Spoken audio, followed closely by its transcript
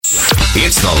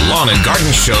It's the Lawn and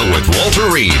Garden Show with Walter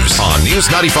Reeves on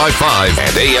News 95.5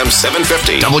 and AM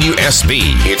 750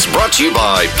 WSB. It's brought to you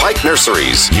by Pike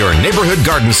Nurseries, your neighborhood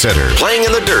garden center, playing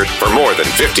in the dirt for more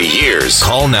than 50 years.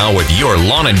 Call now with your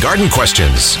lawn and garden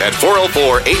questions at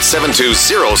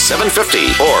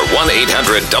 404-872-0750 or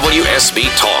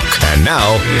 1-800-WSB-TALK. And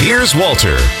now, here's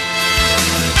Walter.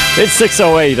 It's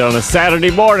 6:08 on a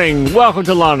Saturday morning. Welcome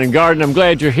to Lawn and Garden. I'm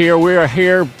glad you're here. We are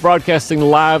here broadcasting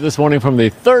live this morning from the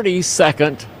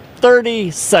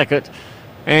 32nd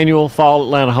annual Fall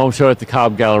Atlanta Home Show at the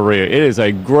Cobb Galleria. It is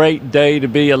a great day to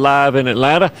be alive in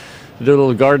Atlanta. To do a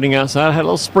little gardening outside. I had a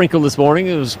little sprinkle this morning.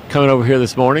 It was coming over here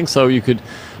this morning, so you could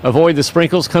avoid the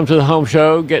sprinkles, come to the home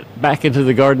show, get back into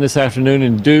the garden this afternoon,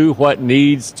 and do what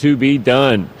needs to be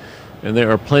done. And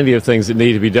there are plenty of things that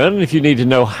need to be done. And if you need to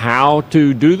know how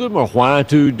to do them or why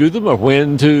to do them or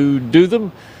when to do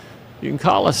them, you can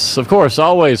call us, of course,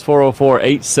 always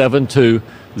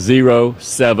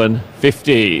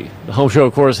 404-872-0750. The home show,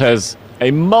 of course, has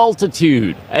a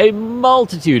multitude.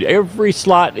 Every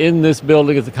slot in this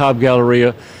building at the Cobb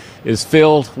Galleria is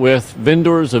filled with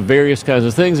vendors of various kinds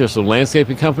of things. There's some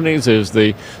landscaping companies. There's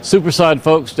the Superside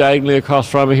folks diagonally across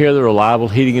from me here, the Reliable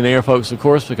Heating and Air folks, of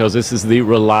course, because this is the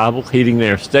Reliable Heating and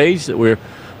Air stage that we're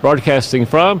broadcasting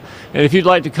from. And if you'd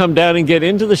like to come down and get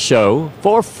into the show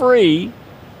for free,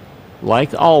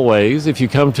 like always, if you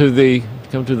come to the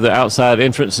outside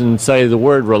entrance and say the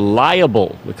word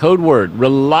reliable, the code word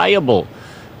reliable.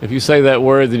 If you say that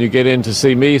word, then you get in to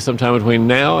see me sometime between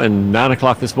now and 9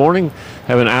 o'clock this morning.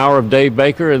 Have an hour of Dave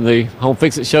Baker and the Home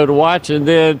Fix-It show to watch. And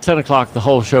then 10 o'clock, the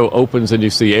whole show opens and you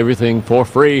see everything for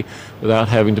free without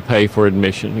having to pay for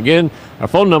admission. Again, our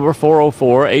phone number,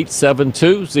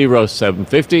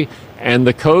 404-872-0750. And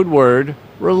the code word,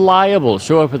 reliable.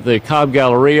 Show up at the Cobb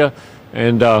Galleria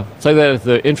and say that at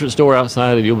the entrance door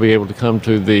outside and you'll be able to come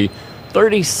to the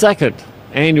 32nd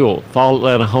annual Fall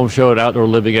Atlanta Home Show at Outdoor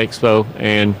Living Expo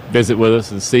and visit with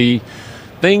us and see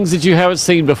things that you haven't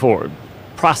seen before,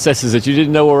 processes that you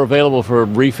didn't know were available for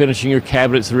refinishing your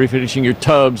cabinets and refinishing your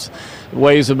tubs,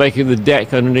 ways of making the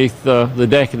deck underneath the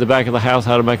deck in the back of the house,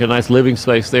 how to make a nice living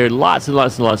space there. Lots and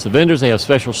lots and lots of vendors. They have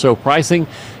special show pricing.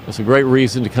 It's a great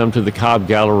reason to come to the Cobb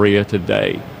Galleria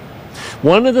today.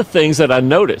 One of the things that I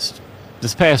noticed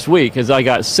this past week is I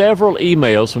got several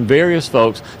emails from various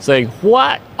folks saying,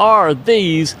 what are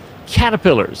these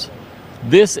caterpillars?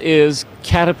 This is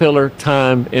caterpillar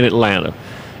time in Atlanta.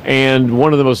 And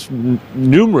one of the most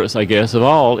numerous, I guess, of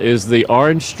all is the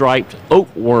orange-striped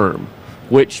oakworm,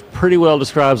 which pretty well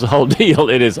describes the whole deal.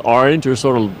 It is orange or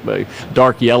sort of a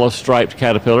dark yellow striped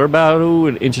caterpillar, about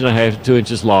an inch and a half to 2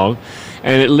 inches long.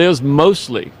 And it lives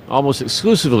mostly, almost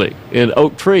exclusively, in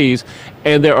oak trees.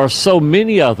 And there are so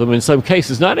many of them in some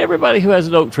cases. Not everybody who has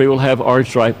an oak tree will have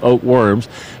orange-striped oak worms,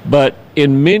 but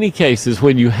in many cases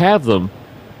when you have them,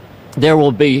 there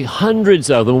will be hundreds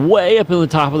of them way up in the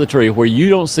top of the tree where you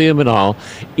don't see them at all,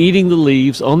 eating the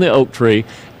leaves on the oak tree,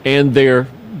 and they're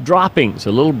droppings,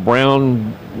 a little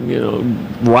brown,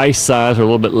 rice size or a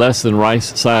little bit less than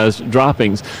rice sized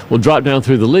droppings will drop down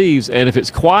through the leaves. And if it's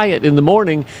quiet in the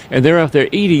morning and they're out there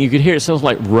eating, you can hear it sounds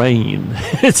like rain.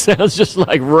 It sounds just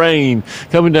like rain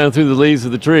coming down through the leaves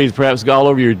of the trees, perhaps all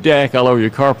over your deck, all over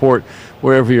your carport,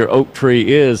 wherever your oak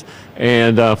tree is.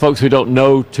 And folks who don't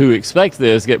know to expect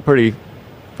this get pretty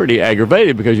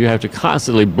aggravated because you have to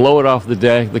constantly blow it off the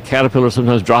deck. The caterpillars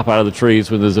sometimes drop out of the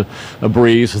trees when there's a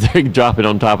breeze, so they're dropping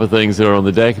on top of things that are on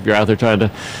the deck. If you're out there trying to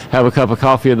have a cup of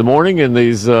coffee in the morning and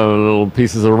these little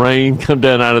pieces of rain come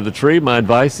down out of the tree, my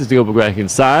advice is to go back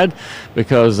inside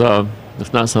because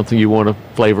it's not something you want to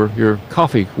flavor your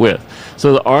coffee with.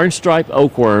 So the orange-striped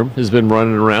oakworm has been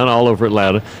running around all over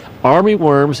Atlanta. Army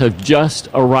worms have just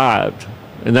arrived.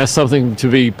 And that's something to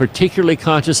be particularly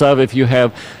conscious of if you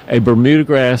have a Bermuda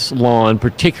grass lawn,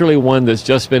 particularly one that's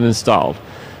just been installed,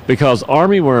 because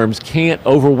army worms can't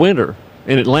overwinter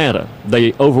in Atlanta.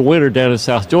 They overwinter down in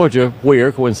South Georgia,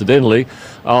 where, coincidentally,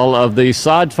 all of the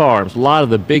sod farms, a lot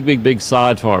of the big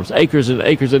sod farms, acres and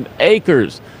acres and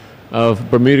acres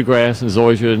of Bermuda grass and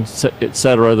zoysia, et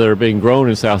cetera, that are being grown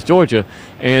in South Georgia,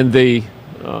 and the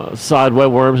sod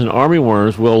webworms and army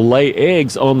worms will lay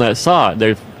eggs on that sod.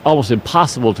 They're almost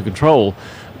impossible to control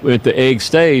at the egg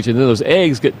stage, and then those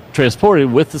eggs get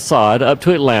transported with the sod up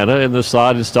to Atlanta, and the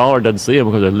sod installer doesn't see them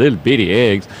because they're little bitty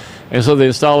eggs. And so they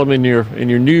install them in your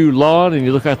new lawn, and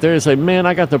you look out there and say, man,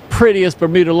 I got the prettiest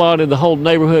Bermuda lawn in the whole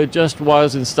neighborhood, just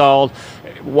was installed.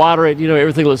 Water it,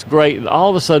 everything looks great. And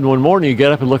all of a sudden one morning you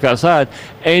get up and look outside,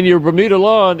 and your Bermuda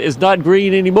lawn is not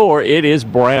green anymore. It is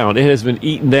brown. It has been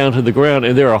eaten down to the ground,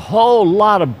 and there are a whole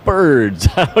lot of birds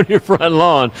out on your front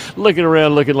lawn looking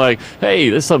around looking like, hey,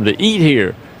 there's something to eat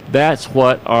here. That's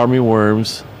what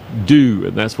armyworms do,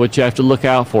 and that's what you have to look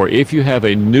out for. If you have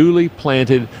a newly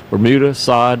planted Bermuda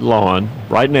sod lawn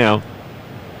right now,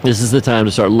 this is the time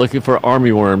to start looking for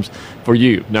armyworms for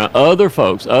you. Now, other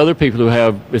people who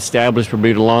have established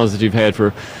Bermuda lawns that you've had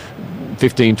for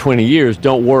 15, 20 years,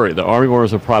 don't worry. The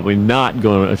armyworms are probably not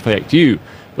going to affect you.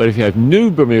 But if you have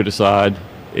new Bermuda sod,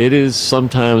 it is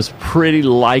sometimes pretty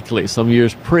likely, some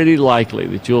years pretty likely,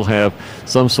 that you'll have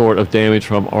some sort of damage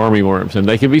from armyworms. And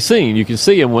they can be seen. You can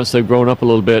see them once they've grown up a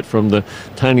little bit from the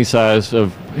tiny size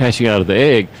of hatching out of the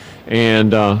egg.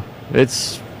 And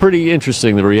it's pretty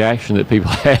interesting, the reaction that people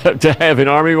have to having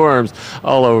armyworms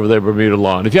all over their Bermuda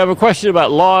lawn. If you have a question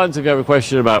about lawns, if you have a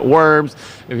question about worms,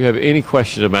 if you have any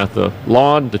question about the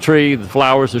lawn, the tree, the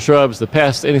flowers, the shrubs, the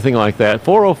pests, anything like that,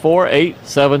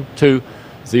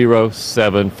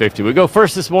 404-872-0750. We go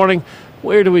first this morning.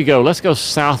 Where do we go? Let's go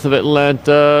south of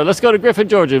Atlanta. Let's go to Griffin,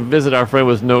 Georgia, and visit our friend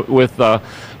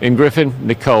in Griffin,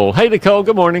 Nicole. Hey, Nicole,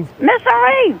 good morning. Miss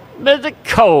Irene. Miss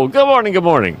Nicole, good morning, good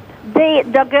morning.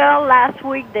 The girl last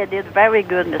week, they did very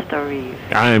good, Mr. Reeves.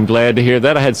 I am glad to hear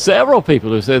that. I had several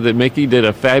people who said that Mickey did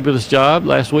a fabulous job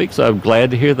last week, so I'm glad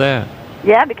to hear that.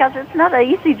 Yeah, because it's not an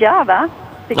easy job, huh?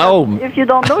 Because if you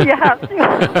don't do, you have to.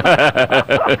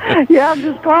 You have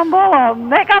to scramble or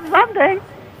make up something.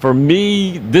 For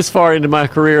me, this far into my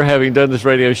career, having done this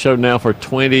radio show now for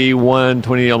 20,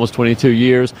 almost 22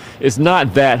 years, it's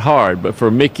not that hard. But for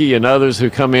Mickey and others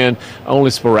who come in only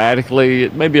sporadically,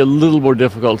 it may be a little more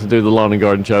difficult to do the Lawn and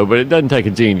Garden Show, but it doesn't take a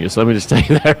genius. Let me just tell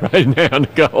you that right now,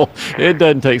 Nicole. It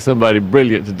doesn't take somebody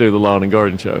brilliant to do the Lawn and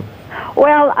Garden Show.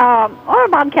 Well, what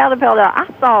about caterpillar? I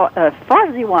saw a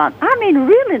fuzzy one. I mean,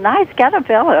 really nice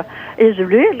caterpillar. It's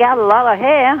really got a lot of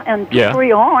hair and three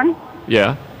horns.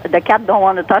 Yeah. The cat don't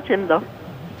want to touch him, though.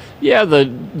 Yeah,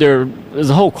 there's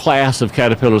a whole class of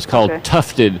caterpillars called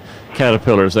tufted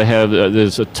caterpillars. They have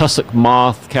there's a tussock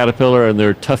moth caterpillar, and there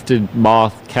are tufted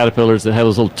moth caterpillars that have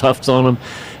those little tufts on them,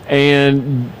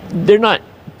 and they're not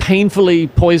painfully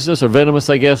poisonous or venomous,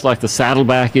 I guess, like the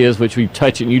saddleback is, which we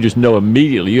touch and you just know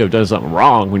immediately you have done something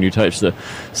wrong when you touch the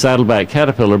saddleback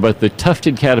caterpillar. But the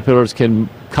tufted caterpillars can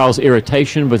cause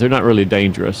irritation, but they're not really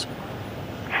dangerous.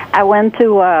 I went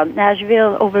to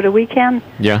Nashville over the weekend.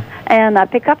 Yeah. And I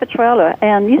picked up a trailer.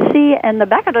 And you see in the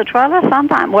back of the trailer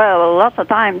sometimes, well, lots of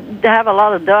time, they have a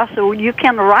lot of dust, so you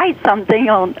can write something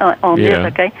on this,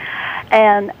 okay?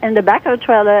 And in the back of the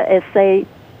trailer, it says,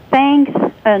 "Thanks,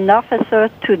 an officer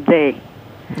today."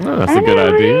 Oh, that's a good idea.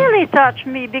 And it really touched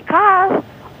me because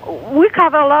we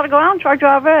cover a lot of ground, truck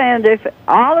driver, and if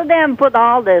all of them put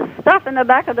all this stuff in the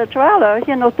back of the trailer,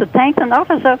 to thank an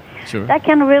officer, that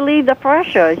can relieve the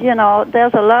pressure.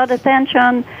 There's a lot of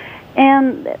tension,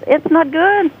 and it's not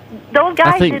good. Those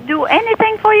guys did do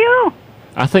anything for you.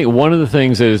 I think one of the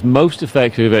things that is most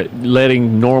effective at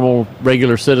letting normal,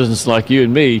 regular citizens like you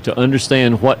and me to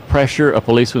understand what pressure a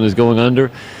policeman is going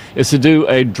under is to do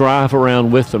a drive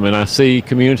around with them. And I see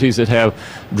communities that have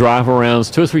drive arounds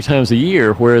 2 or 3 times a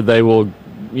year where they will,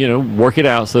 work it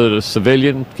out so that a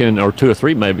civilian can, or 2 or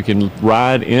 3 maybe, can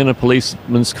ride in a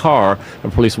policeman's car, a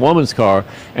policewoman's car,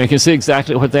 and can see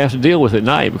exactly what they have to deal with at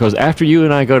night. Because after you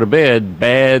and I go to bed,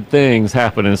 bad things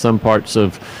happen in some parts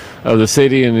of the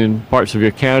city and in parts of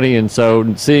your county. And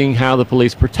so seeing how the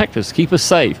police protect us, keep us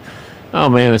safe. Oh,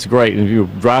 man, it's great. And if you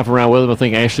drive around with them, I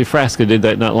think Ashley Frasca did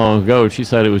that not long ago. She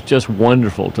said it was just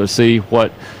wonderful to see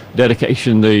what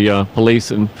dedication the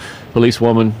police and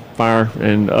policewoman, fire,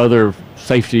 and other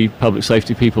public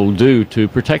safety people do to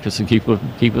protect us and keep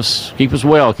us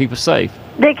well, keep us safe.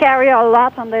 They carry a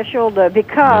lot on their shoulder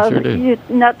because you're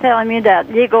not telling me that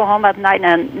they go home at night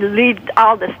and leave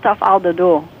all the stuff out the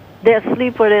door. They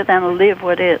sleep with it and live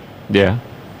with it. Yeah.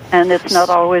 And it's not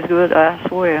always good, I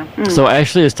swear. So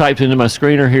Ashley has typed into my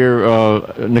screener here,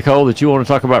 Nicole, that you want to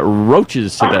talk about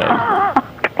roaches today.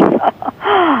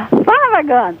 Son of a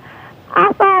gun.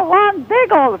 I saw one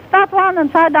big old fat one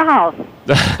inside the house.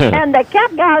 And the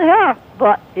cat got her,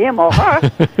 but him or her.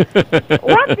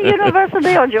 What's the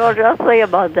University of Georgia say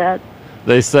about that?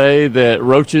 They say that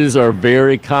roaches are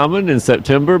very common in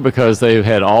September because they've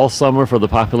had all summer for the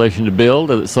population to build,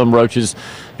 and that some roaches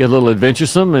get a little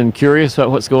adventuresome and curious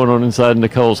about what's going on inside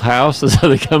Nicole's house, and so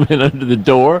they come in under the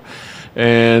door,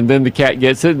 and then the cat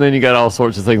gets it, and then you got all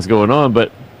sorts of things going on.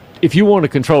 But if you want to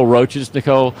control roaches,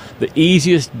 Nicole, the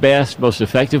easiest, best, most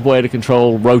effective way to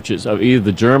control roaches of either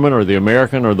the German or the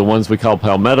American or the ones we call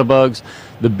palmetto bugs,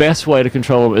 the best way to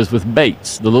control them is with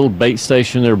baits. The little bait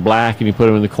station, they're black, and you put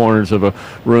them in the corners of a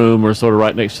room or sort of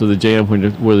right next to the jamb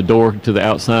where the door to the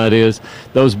outside is.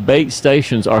 Those bait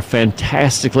stations are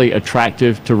fantastically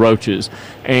attractive to roaches.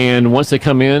 And once they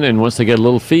come in and once they get a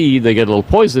little feed, they get a little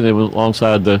poison in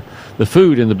alongside the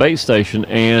food in the bait station,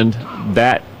 and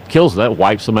that kills that,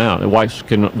 wipes them out. It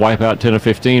can wipe out 10 or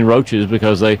 15 roaches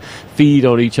because they feed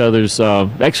on each other's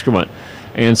excrement.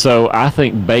 And so I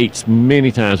think baits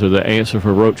many times are the answer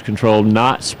for roach control,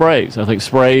 not sprays. I think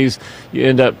sprays, you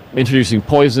end up introducing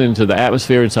poison into the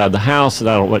atmosphere inside the house, and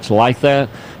I don't much like that.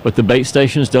 But the bait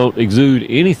stations don't exude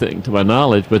anything, to my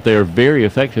knowledge, but they're very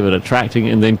effective at attracting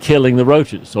and then killing the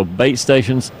roaches. So bait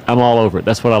stations, I'm all over it.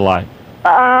 That's what I like.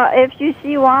 If you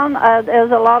see one,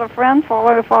 there's a lot of friends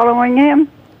following him.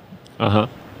 Uh-huh.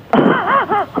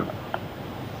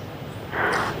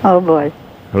 Oh, boy.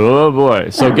 Oh, boy.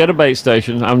 So get a bait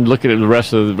station. I'm looking at the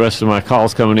rest of my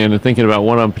calls coming in and thinking about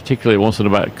one of them particularly wants to know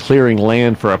about clearing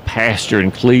land for a pasture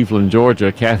in Cleveland,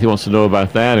 Georgia. Kathy wants to know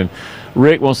about that. And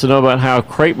Rick wants to know about how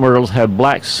crepe myrtles have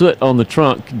black soot on the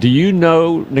trunk. Do you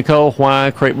know, Nicole,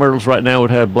 why crepe myrtles right now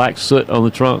would have black soot on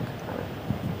the trunk?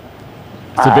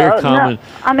 It's a very common. No.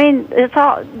 I mean, there's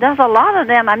a lot of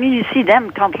them. I mean, you see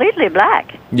them completely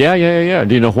black. Yeah.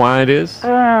 Do you know why it is?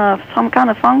 Some kind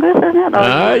of fungus, isn't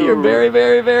it? You're very,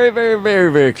 very, very, very,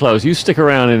 very, very close. You stick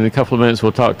around, and in a couple of minutes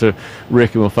we'll talk to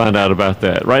Rick and we'll find out about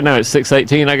that. Right now it's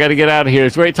 6:18. I got to get out of here.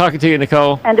 It's great talking to you,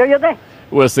 Nicole. Enjoy your day.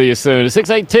 We'll see you soon. At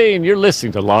 6:18, you're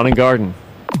listening to Lawn and Garden.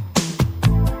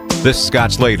 This is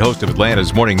Scott Slade, host of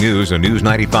Atlanta's Morning News on News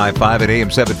 95.5 at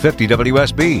AM 750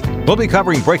 WSB. We'll be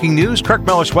covering breaking news, Kirk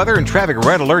Mellish weather, and traffic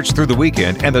red alerts through the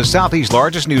weekend. And the Southeast's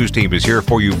largest news team is here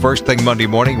for you first thing Monday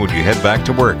morning when you head back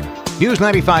to work. News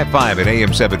 95.5 at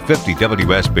AM 750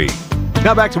 WSB.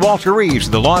 Now back to Walter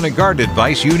Reeves, the lawn and garden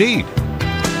advice you need.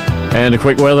 And a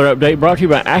quick weather update brought to you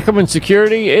by Ackerman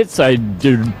Security. It's a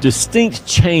distinct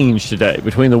change today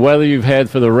between the weather you've had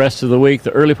for the rest of the week.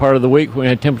 The early part of the week, we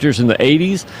had temperatures in the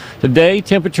 80s. Today,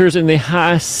 temperatures in the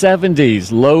high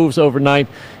 70s. Lows overnight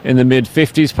in the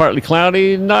mid-50s. Partly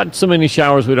cloudy. Not so many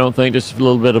showers, we don't think. Just a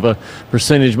little bit of a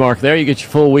percentage mark there. You get your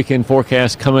full weekend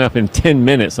forecast coming up in 10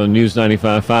 minutes on News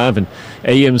 95.5 and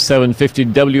AM 750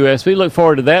 WSB. Look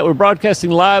forward to that. We're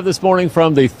broadcasting live this morning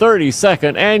from the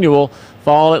 32nd Annual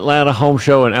Fall Atlanta Home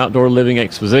Show and Outdoor Living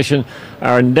Exposition.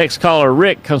 Our next caller,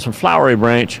 Rick, comes from Flowery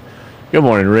Branch. Good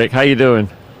morning, Rick. How you doing?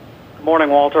 Good morning,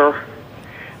 Walter.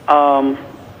 Can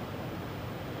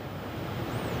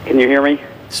you hear me?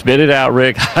 Spit it out,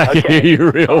 Rick. I Okay. can hear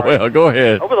you real well. Go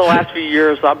ahead. Over the last few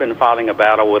years, I've been fighting a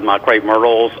battle with my crepe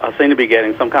myrtles. I seem to be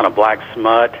getting some kind of black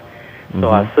smut, so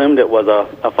I assumed it was a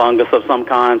fungus of some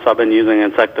kind, so I've been using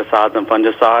insecticides and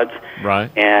fungicides.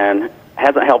 Right. And it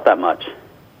hasn't helped that much.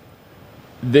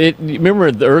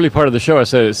 Remember the early part of the show, I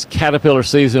said it's caterpillar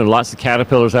season, lots of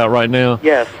caterpillars out right now.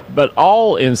 Yes. But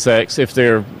all insects, if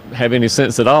they have any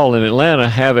sense at all in Atlanta,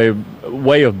 have a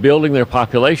way of building their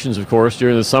populations, of course,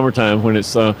 during the summertime when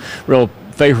it's real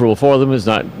favorable for them. It's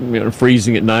not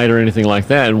freezing at night or anything like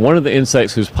that. And one of the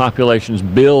insects whose populations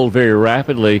build very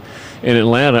rapidly in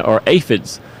Atlanta are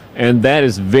aphids. And that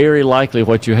is very likely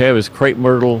what you have is crepe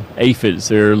myrtle aphids.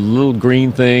 They're little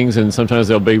green things, and sometimes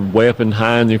they'll be way up and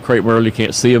high in the crepe myrtle. You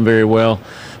can't see them very well.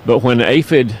 But when an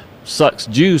aphid sucks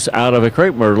juice out of a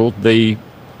crepe myrtle, the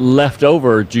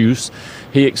leftover juice,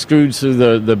 he extrudes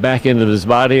through the back end of his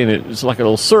body, and it's like a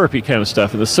little syrupy kind of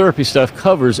stuff. And the syrupy stuff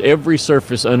covers every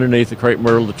surface underneath the crepe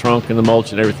myrtle, the trunk and the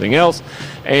mulch and everything else.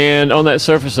 And on that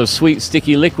surface of sweet,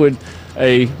 sticky liquid,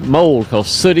 a mold called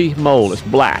sooty mold. It's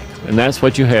black, and that's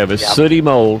what you have is sooty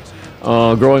mold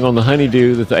growing on the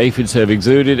honeydew that the aphids have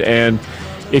exuded. And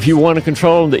if you want to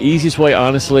control them, the easiest way,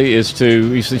 honestly, is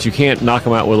to, since you can't knock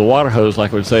them out with a water hose,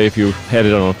 like I would say if you had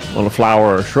it on a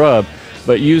flower or a shrub,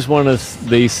 but use one of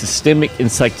the systemic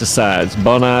insecticides.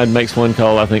 Bonide makes one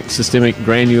called, I think, systemic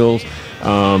granules.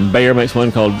 Bayer makes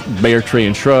one called Bayer Tree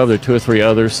and Shrub. There are 2 or 3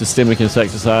 other systemic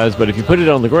insecticides. But if you put it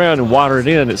on the ground and water it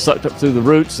in, it's sucked up through the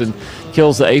roots and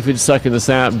kills the aphids sucking the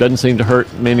sap. Doesn't seem to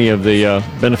hurt many of the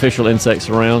beneficial insects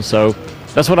around. So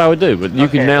that's what I would do. But you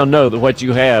can now know that what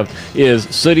you have is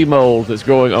sooty mold that's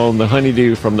growing on the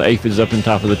honeydew from the aphids up on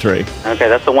top of the tree. Okay,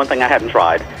 that's the one thing I haven't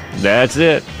tried. That's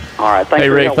it. All right, thanks hey,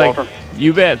 for Rick, Walter.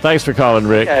 You bet. Thanks for calling,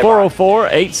 Rick. Okay,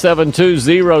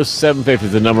 404-872-0750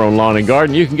 is the number on Lawn and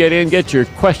Garden. You can get your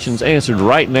questions answered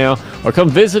right now, or come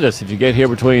visit us. If you get here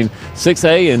between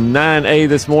 6A and 9A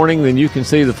this morning, then you can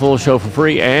see the full show for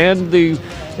free and the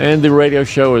radio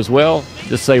show as well.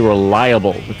 Just say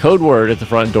reliable, the code word at the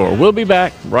front door. We'll be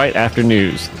back right after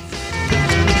news.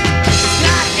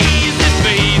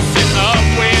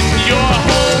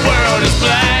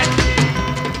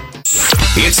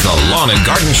 It's the Lawn and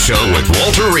Garden Show with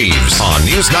Walter Reeves on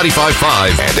News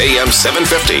 95.5 and AM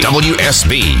 750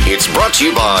 WSB. It's brought to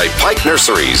you by Pike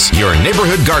Nurseries, your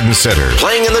neighborhood garden center,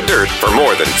 playing in the dirt for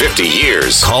more than 50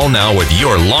 years. Call now with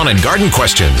your lawn and garden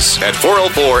questions at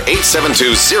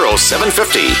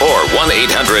 404-872-0750 or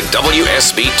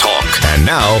 1-800-WSB-TALK. And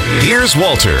now, here's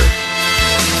Walter.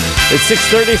 It's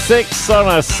 6:36 on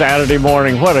a Saturday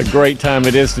morning. What a great time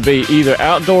it is to be either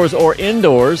outdoors or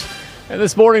indoors. And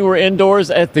this morning we're indoors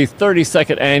at the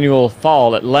 32nd Annual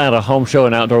Fall Atlanta Home Show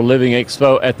and Outdoor Living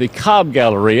Expo at the Cobb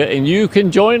Galleria. And you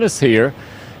can join us here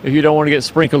if you don't want to get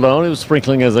sprinkled on. It was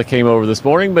sprinkling as I came over this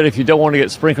morning, but if you don't want to get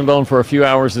sprinkled on for a few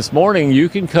hours this morning, you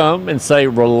can come and say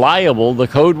reliable, the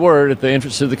code word, at the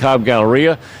entrance to the Cobb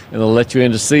Galleria, and they'll let you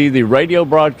in to see the radio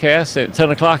broadcast. At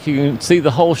 10 o'clock, you can see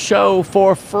the whole show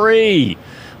for free.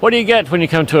 What do you get when you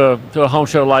come to a home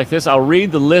show like this? I'll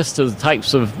read the list of the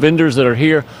types of vendors that are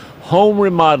here. Home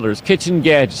remodelers, kitchen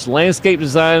gadgets, landscape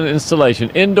design and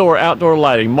installation, indoor, outdoor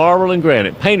lighting, marble and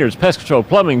granite, painters, pest control,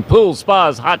 plumbing, pools,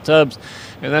 spas, hot tubs.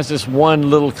 And that's just one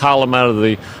little column out of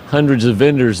the hundreds of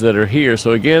vendors that are here.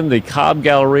 So again, the Cobb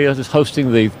Galleria is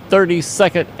hosting the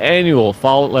 32nd Annual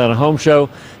Fall Atlanta Home Show.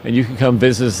 And you can come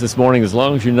visit us this morning as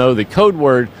long as you know the code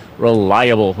word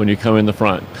reliable when you come in the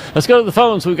front. Let's go to the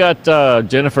phones. We've got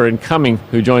Jennifer in Cumming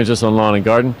who joins us on Lawn and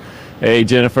Garden. Hey,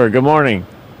 Jennifer, good morning.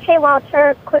 Hey,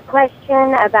 Walter, quick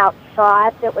question about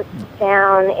sod that was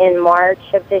down in March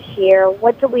of this year.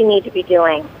 What do we need to be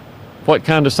doing? What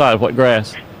kind of sod? What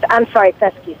grass? I'm sorry,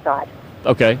 fescue sod.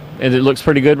 Okay. And it looks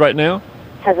pretty good right now?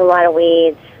 Has a lot of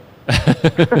weeds.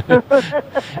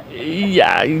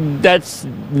 Yeah, that's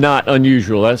not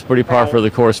unusual. That's pretty par for the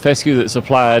course. Fescue that's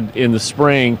applied in the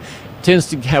spring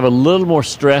tends to have a little more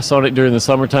stress on it during the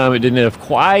summertime. It didn't have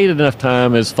quite enough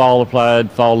time as fall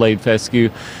applied, fall laid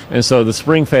fescue. And so the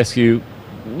spring fescue,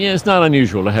 yeah, it's not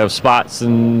unusual to have spots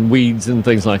and weeds and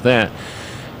things like that.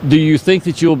 Do you think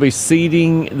that you'll be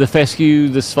seeding the fescue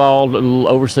this fall, a little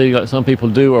overseeding like some people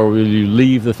do, or will you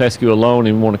leave the fescue alone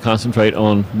and want to concentrate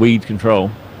on weed control?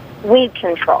 Weed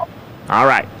control. All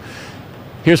right.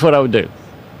 Here's what I would do.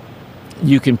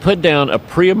 You can put down a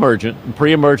pre-emergent.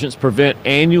 Pre-emergents prevent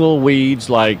annual weeds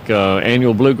like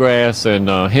annual bluegrass and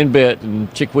henbit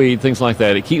and chickweed, things like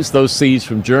that. It keeps those seeds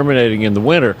from germinating in the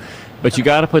winter. But you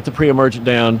got to put the pre-emergent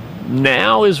down.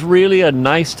 Now is really a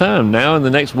nice time. Now in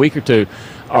the next week or two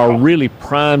are really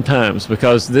prime times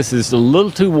because this is a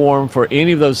little too warm for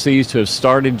any of those seeds to have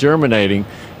started germinating.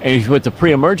 And if you put the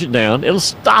pre-emergent down, it'll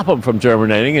stop them from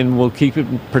germinating and will keep it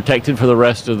protected for the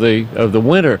rest of the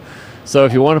winter. So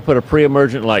if you want to put a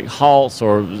pre-emergent like Halts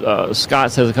or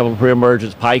Scott's has a couple of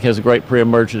pre-emergents, Pike has a great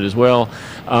pre-emergent as well,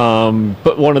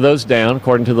 put one of those down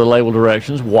according to the label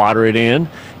directions, water it in,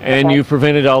 and you've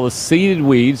prevented all the seeded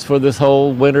weeds for this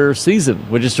whole winter season,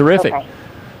 which is terrific.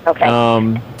 Okay.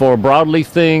 For broadleaf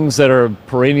things that are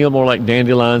perennial, more like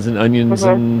dandelions and onions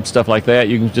and stuff like that,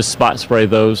 you can just spot spray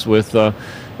those with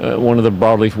one of the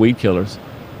broadleaf weed killers.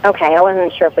 Okay, I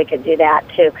wasn't sure if we could do that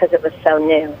too because it was so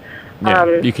new.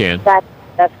 Yeah, you can.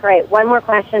 That's great. One more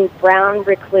question. Brown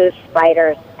recluse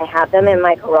spiders. I have them in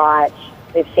my garage.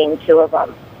 We've seen 2 of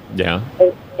them. Yeah.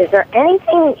 Is there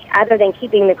anything other than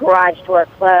keeping the garage door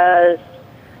closed,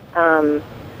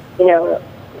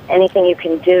 anything you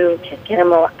can do to get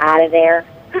them all out of there?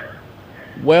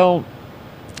 Well,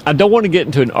 I don't want to get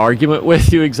into an argument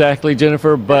with you exactly,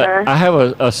 Jennifer, but I have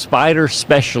a spider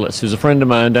specialist who's a friend of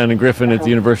mine down in Griffin at the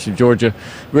University of Georgia,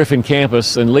 Griffin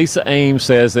campus, and Lisa Ames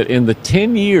says that in the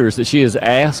 10 years that she has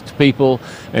asked people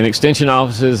and extension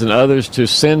offices and others to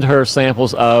send her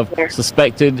samples of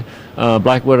suspected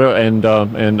black widow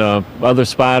and other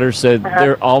spiders, said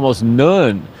there are almost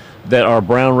none that are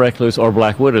brown recluse or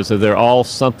black widows. So they're all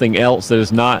something else that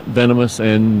is not venomous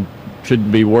and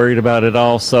shouldn't be worried about at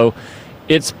all. So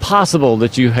it's possible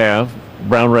that you have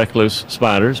brown recluse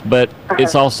spiders, but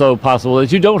it's also possible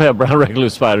that you don't have brown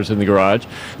recluse spiders in the garage.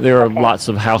 There are lots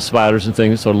of house spiders and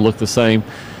things that sort of look the same.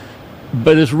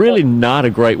 But it's really not a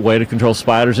great way to control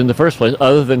spiders in the first place,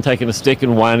 other than taking a stick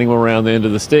and winding them around the end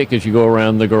of the stick as you go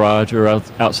around the garage or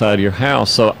outside of your house.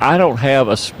 So I don't have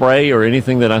a spray or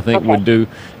anything that I think would do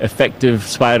effective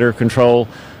spider control.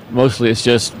 Mostly it's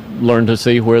just learn to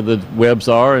see where the webs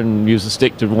are and use a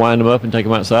stick to wind them up and take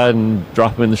them outside and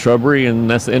drop them in the shrubbery, and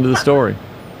that's the end of the story.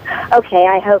 Okay,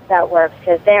 I hope that works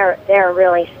because they're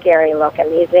really scary looking.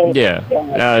 These things.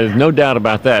 Yeah, no doubt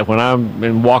about that. When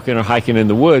I'm walking or hiking in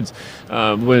the woods,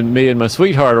 when me and my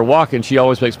sweetheart are walking, she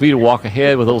always makes me to walk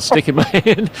ahead with a little stick in my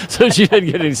hand so she doesn't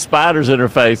get any spiders in her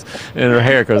face and her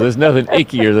hair, because there's nothing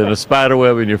ickier than a spider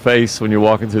web in your face when you're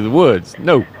walking through the woods.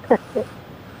 No.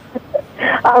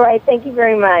 All right, thank you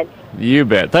very much. You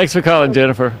bet. Thanks for calling,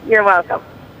 Jennifer. You're welcome.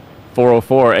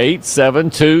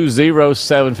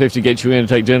 404-872-0750 gets you in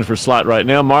to take Jennifer's slot right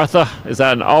now. Martha is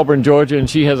out in Auburn, Georgia, and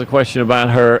she has a question about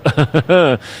her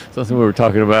something we were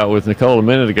talking about with Nicole a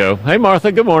minute ago. Hey, Martha,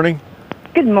 good morning.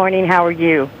 Good morning. How are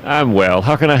you? I'm well.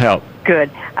 How can I help? Good.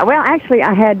 Well, actually,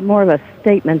 I had more of a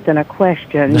statement than a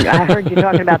question. I heard you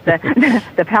talking about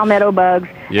the palmetto bugs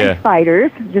and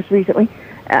spiders just recently.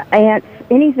 Ants,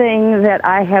 anything that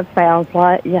I have found,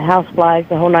 house flies,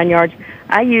 the whole 9 yards,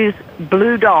 I use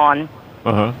Blue Dawn,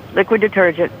 liquid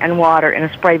detergent, and water in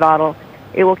a spray bottle.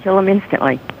 It will kill them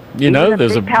instantly.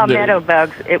 There's big palmetto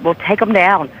bugs. It will take them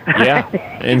down. Yeah,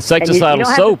 insecticidal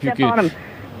soap. You can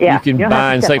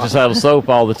buy insecticidal soap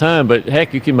all the time, but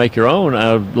heck, you can make your own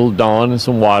out of Blue Dawn and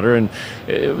some water. And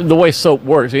the way soap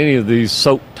works, any of these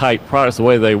soap-type products, the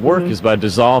way they work is by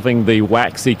dissolving the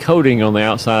waxy coating on the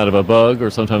outside of a bug or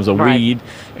sometimes a weed,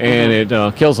 and it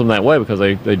kills them that way because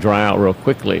they dry out real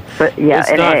quickly. But it's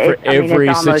not for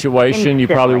every situation. You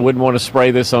probably wouldn't want to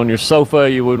spray this on your sofa.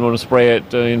 You wouldn't want to spray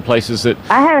it in places that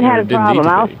I haven't had a problem.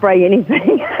 I'll spray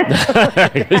anything.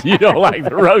 You don't like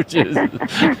the roaches.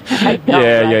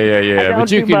 Yeah.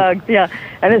 But you can bugs,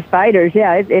 and the spiders,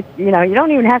 it's you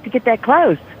don't even have to get that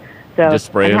close. So just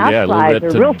spray them, a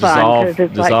little bit to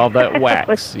dissolve that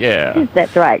wax. Yeah,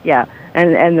 that's right. Yeah,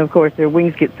 and of course their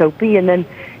wings get soapy, and then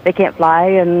they can't fly.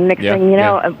 And next thing you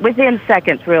know, within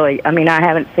seconds, really. I mean, I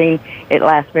haven't seen it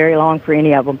last very long for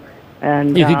any of them.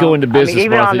 And you could go into business.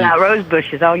 Even on rose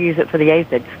bushes, I'll use it for the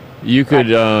aphids. You could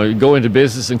go into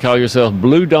business and call yourself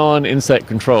Blue Dawn Insect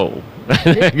Control.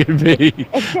 that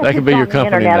could be your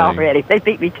company name. Internet already. They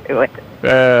beat me to it.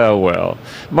 Well,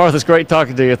 Martha, it's great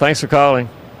talking to you. Thanks for calling.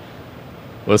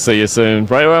 We'll see you soon.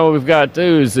 Right around what we've got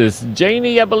too is this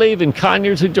Janie, I believe, in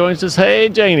Conyers, who joins us. Hey,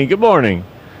 Janie. Good morning.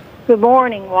 Good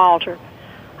morning, Walter.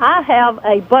 I have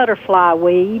a butterfly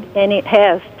weed, and it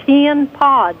has 10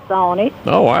 pods on it.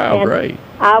 Oh, wow, great.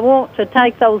 I want to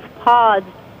take those pods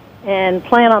and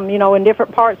plant them, in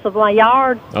different parts of my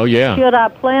yard. Oh, yeah. Should I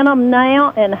plant them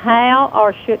now, and how,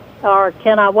 or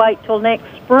can I wait till next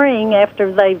spring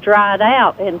after they've dried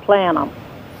out and plant them?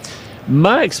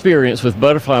 My experience with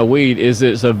butterfly weed is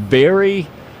it's a very,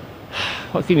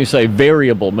 what can you say,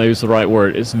 variable, maybe is the right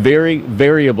word. It's very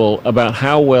variable about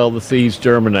how well the seeds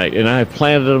germinate. And I have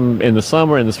planted them in the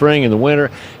summer, in the spring, in the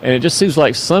winter, and it just seems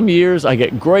like some years I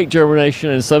get great germination,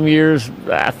 and some years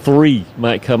 3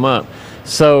 might come up.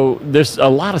 So there's a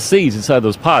lot of seeds inside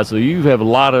those pods, so you have a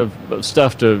lot of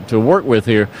stuff to work with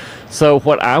here. So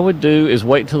what I would do is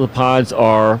wait till the pods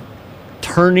are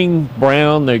turning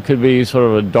brown. They could be sort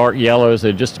of a dark yellow as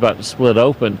they're just about to split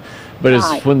open. But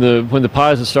it's when the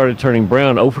pods have started turning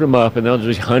brown, open them up, and there'll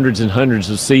just be hundreds and hundreds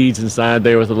of seeds inside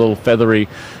there with a little feathery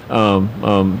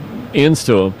ends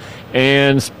to them.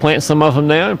 And plant some of them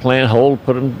now, and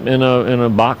put them in a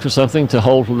box or something to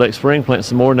hold till next spring. Plant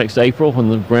some more next April when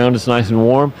the ground is nice and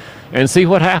warm, and see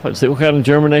what happens. See what kind of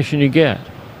germination you get.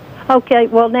 Okay.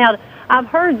 Well, now I've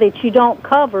heard that you don't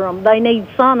cover them; they need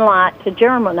sunlight to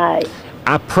germinate.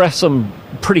 I press them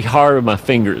pretty hard with my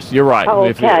fingers. You're right. Okay.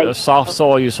 If you're a soft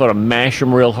soil, you sort of mash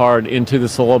them real hard into the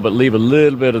soil, but leave a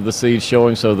little bit of the seeds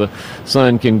showing so the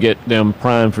sun can get them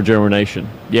primed for germination.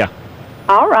 Yeah.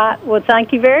 All right. Well,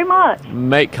 thank you very much.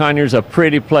 Make Conyers a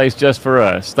pretty place just for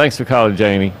us. Thanks for calling,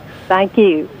 Janie. Thank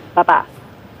you. Bye-bye.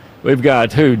 We've got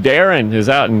Darren is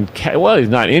out in, he's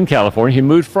not in California. He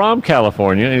moved from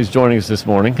California, and he's joining us this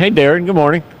morning. Hey, Darren, good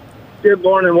morning. Good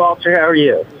morning, Walter. How are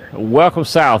you? Welcome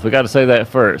south. We got to say that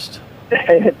first.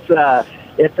 It's a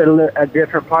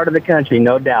different part of the country,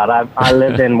 no doubt. I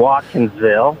live in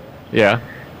Watkinsville. Yeah.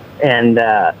 And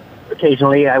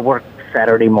occasionally I work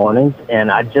Saturday mornings,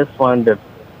 and I just wanted to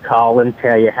call and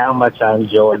tell you how much I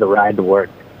enjoy the ride to work.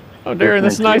 Oh, Darren,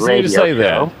 that's nice of you to say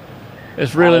that.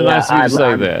 It's really nice of you to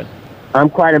say that. I'm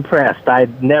quite impressed.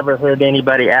 I've never heard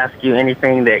anybody ask you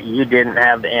anything that you didn't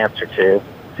have the answer to.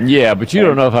 Yeah, but you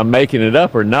don't know if I'm making it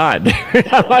up or not.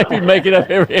 I might be making up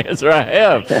every answer I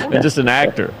have. I'm just an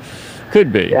actor.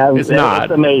 Could be. Yeah, it's not.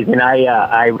 It's amazing.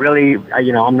 I really,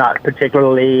 I'm not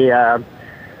particularly a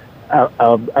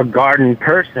garden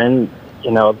person.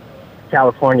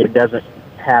 California doesn't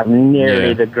have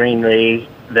nearly the greenery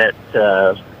that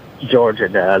Georgia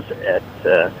does.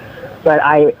 But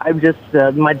I'm just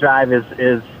my drive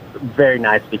is very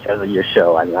nice because of your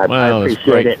show. I Well, that's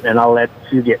appreciate great. it, and I'll let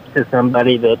you get to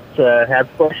somebody that has a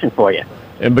question for you.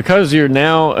 And because you're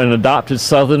now an adopted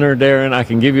Southerner, Darren, I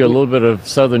can give you a little bit of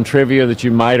Southern trivia that you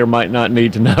might or might not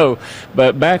need to know.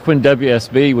 But back when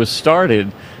WSB was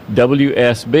started,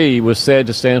 WSB was said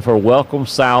to stand for Welcome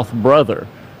South Brother,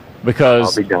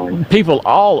 because I'll be darned. people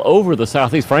all over the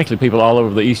Southeast, frankly, people all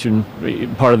over the eastern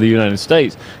part of the United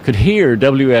States could hear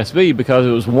WSB because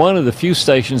it was one of the few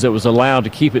stations that was allowed to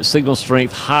keep its signal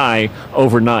strength high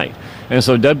overnight. And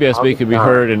so WSB could be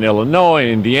heard in Illinois,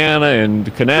 Indiana,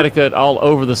 and Connecticut, all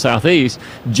over the Southeast,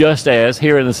 just as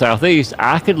here in the Southeast,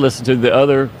 I could listen to the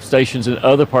other stations in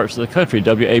other parts of the country,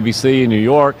 WABC in New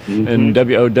York, and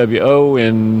WOWO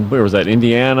in, where was that,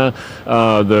 Indiana,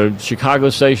 the Chicago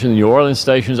station, the New Orleans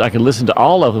stations. I could listen to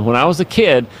all of them. When I was a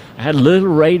kid, I had a little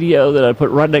radio that I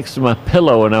put right next to my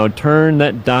pillow, and I would turn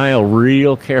that dial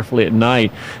real carefully at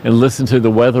night and listen to the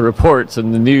weather reports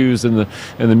and the news and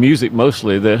the music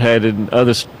mostly that had in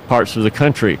other parts of the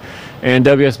country. And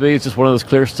WSB is just one of those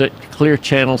clear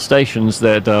channel stations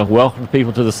that welcomed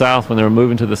people to the South when they were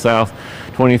moving to the South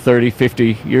 20, 30,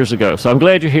 50 years ago. So I'm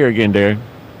glad you're here again, Darren.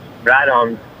 Right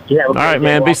on. Yeah. All right,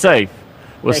 man. Be safe.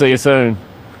 We'll see you soon.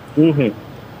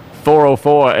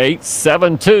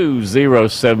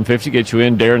 404-872-0750. Get you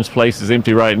in. Darren's place is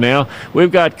empty right now.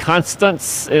 We've got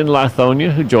Constance in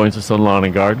Lithonia who joins us on Lawn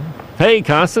and Garden. Hey,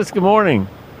 Constance. Good morning.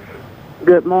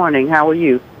 Good morning. How are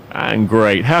you? I'm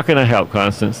great. How can I help,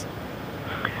 Constance?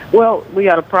 Well, we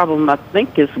got a problem. I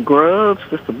think it's grubs.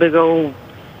 Just a big old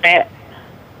fat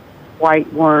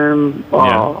white worm,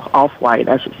 off-white,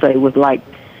 I should say, with like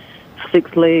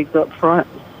 6 legs up front.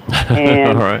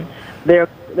 And all right.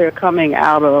 They're coming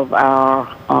out of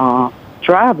our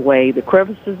driveway. The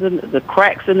crevices, the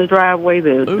cracks in the driveway,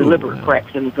 the deliberate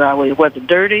cracks in the driveway, where the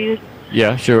dirt is.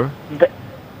 Yeah, sure.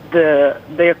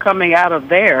 They're coming out of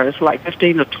there. It's like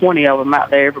 15 or 20 of them out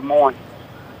there every morning.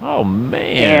 Oh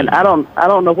man! And I don't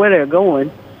know where they're going,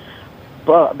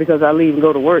 but because I leave and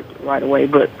go to work right away.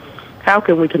 But how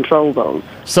can we control those?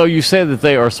 So you said that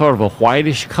they are sort of a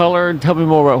whitish color. Tell me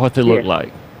more about what they look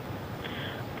like.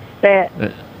 Fat,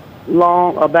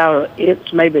 long, about an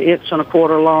inch, maybe an inch and a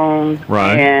quarter long.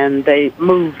 Right. And they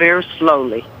move very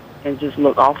slowly and just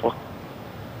look awful.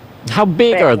 How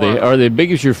big are they? Are they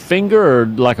big as your finger, or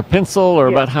like a pencil, or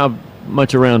about how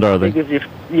much around are they? Big as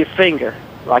your finger,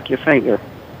 like your finger.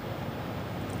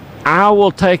 I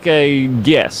will take a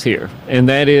guess here, and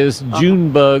that is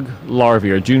June bug larvae,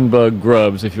 or June bug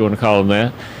grubs, if you want to call them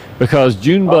that, because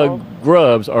June bug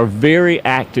grubs are very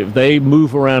active. They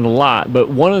move around a lot, but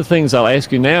one of the things I'll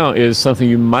ask you now is something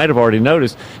you might have already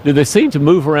noticed. Do they seem to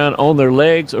move around on their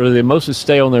legs, or do they mostly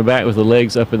stay on their back with the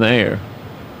legs up in the air?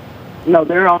 No,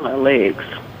 they're on their legs.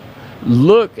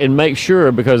 Look and make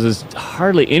sure, because there's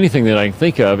hardly anything that I can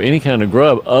think of, any kind of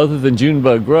grub other than June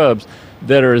bug grubs,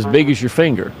 that are as big as your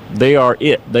finger. They are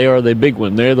it. They are the big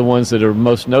one. They're the ones that are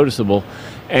most noticeable.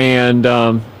 And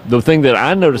the thing that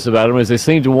I notice about them is they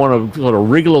seem to want to sort of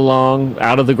wriggle along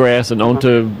out of the grass and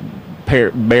onto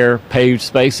bare paved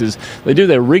spaces. They do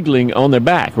their wriggling on their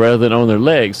back rather than on their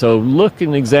legs. So look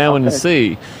and examine and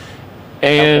see.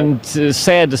 And it's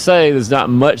sad to say there's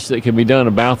not much that can be done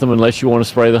about them unless you want to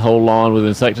spray the whole lawn with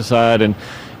insecticide. And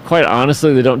quite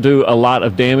honestly, they don't do a lot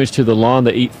of damage to the lawn.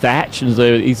 They eat thatch, and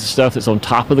they eat the stuff that's on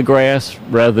top of the grass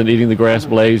rather than eating the grass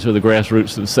blades or the grass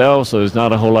roots themselves. So there's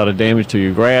not a whole lot of damage to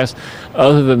your grass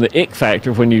other than the ick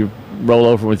factor when you roll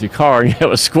over with your car and you have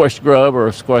a squashed grub or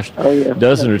a squashed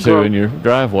dozen or two in your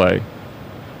driveway.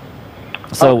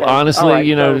 So honestly,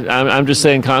 you know, I'm just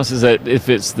saying, Constance, that if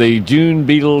it's the June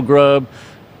beetle grub,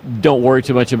 don't worry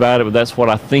too much about it, but that's what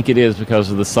I think it is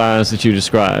because of the size that you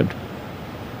described.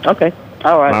 Okay.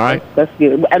 All right. All right. That's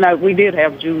good. And we did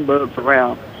have June bugs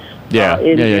around.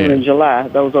 In June and July.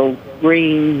 Those old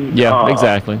green. Yeah,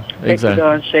 exactly.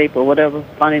 Hexagon shape or whatever.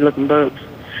 Funny looking bugs.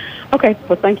 Okay.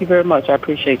 Well, thank you very much. I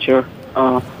appreciate your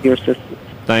assistance.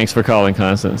 Thanks for calling,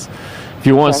 Constance. If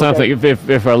you want something,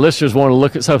 if our listeners want to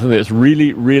look at something that's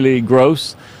really, really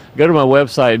gross, go to my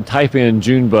website and type in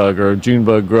June bug or June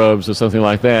bug grubs or something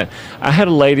like that. I had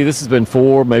a lady, this has been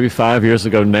 4, maybe 5 years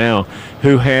ago now,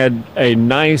 who had a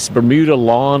nice Bermuda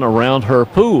lawn around her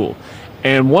pool.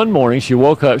 And one morning she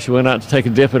woke up, she went out to take a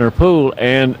dip in her pool,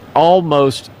 and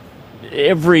almost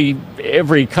every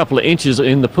couple of inches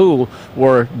in the pool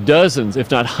were dozens, if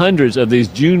not hundreds, of these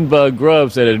June bug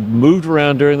grubs that had moved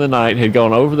around during the night, had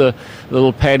gone over the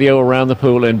little patio around the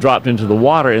pool and dropped into the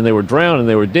water, and they were drowned and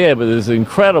they were dead. But this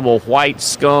incredible white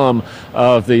scum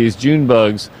of these June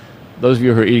bugs those of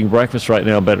you who are eating breakfast right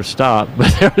now better stop.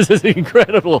 But there was this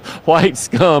incredible white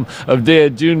scum of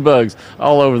dead June bugs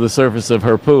all over the surface of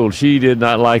her pool. She did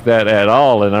not like that at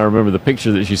all, and I remember the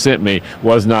picture that she sent me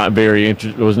was not very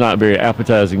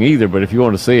appetizing either. But if you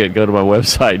want to see it, go to my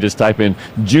website, just type in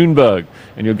June bug,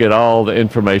 and you'll get all the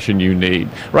information you need.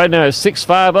 Right now it's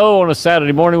 6:50 on a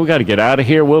Saturday morning. We got to get out of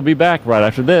here. We'll be back right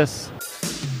after this.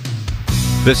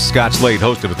 This is Scott Slade,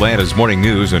 host of Atlanta's Morning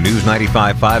News on News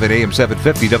 95.5 at AM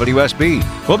 750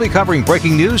 WSB. We'll be covering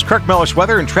breaking news, Kirk Mellish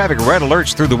weather, and traffic red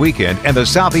alerts through the weekend. And the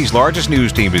Southeast's largest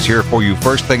news team is here for you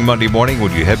first thing Monday morning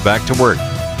when you head back to work.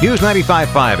 News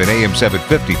 95.5 at AM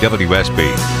 750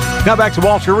 WSB. Now back to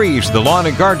Walter Reeves, the lawn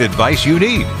and garden advice you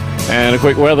need. And a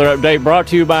quick weather update brought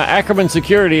to you by Ackerman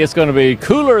Security. It's going to be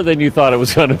cooler than you thought it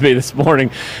was going to be this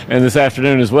morning and this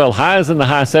afternoon as well. Highs in the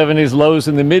high 70s, lows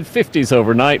in the mid-50s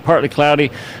overnight. Partly cloudy,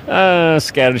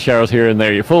 scattered showers here and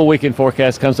there. Your full weekend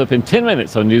forecast comes up in 10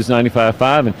 minutes on News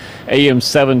 95.5 and AM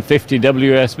 750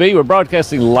 WSB. We're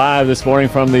broadcasting live this morning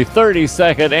from the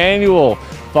 32nd annual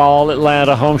Fall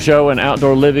Atlanta Home Show and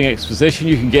Outdoor Living Exposition.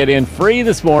 You can get in free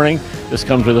this morning. Just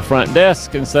come to the front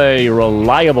desk and say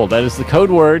reliable. That is the code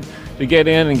word to get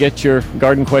in and get your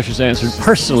garden questions answered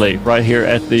personally right here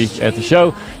at the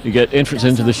show. You get entrance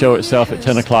into the show itself at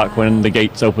 10 o'clock when the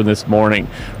gates open this morning.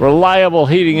 Reliable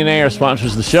Heating and Air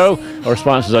sponsors the show, or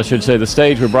sponsors, I should say, the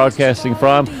stage we're broadcasting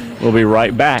from. We'll be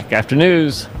right back after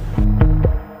news.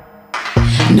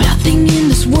 Nothing in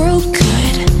this world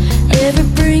could ever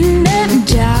bring them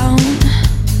down.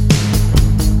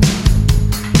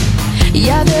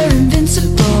 Yeah,